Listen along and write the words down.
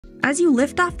As you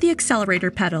lift off the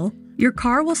accelerator pedal, your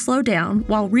car will slow down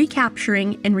while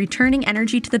recapturing and returning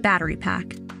energy to the battery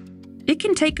pack. It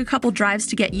can take a couple drives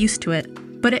to get used to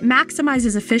it, but it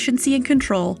maximizes efficiency and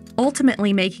control,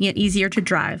 ultimately making it easier to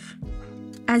drive.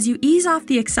 As you ease off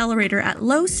the accelerator at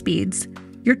low speeds,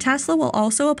 your Tesla will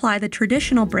also apply the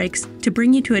traditional brakes to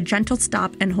bring you to a gentle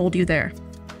stop and hold you there.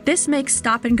 This makes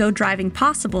stop-and-go driving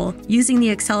possible using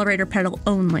the accelerator pedal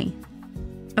only.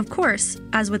 Of course,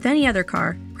 as with any other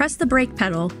car, press the brake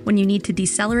pedal when you need to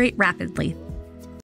decelerate rapidly.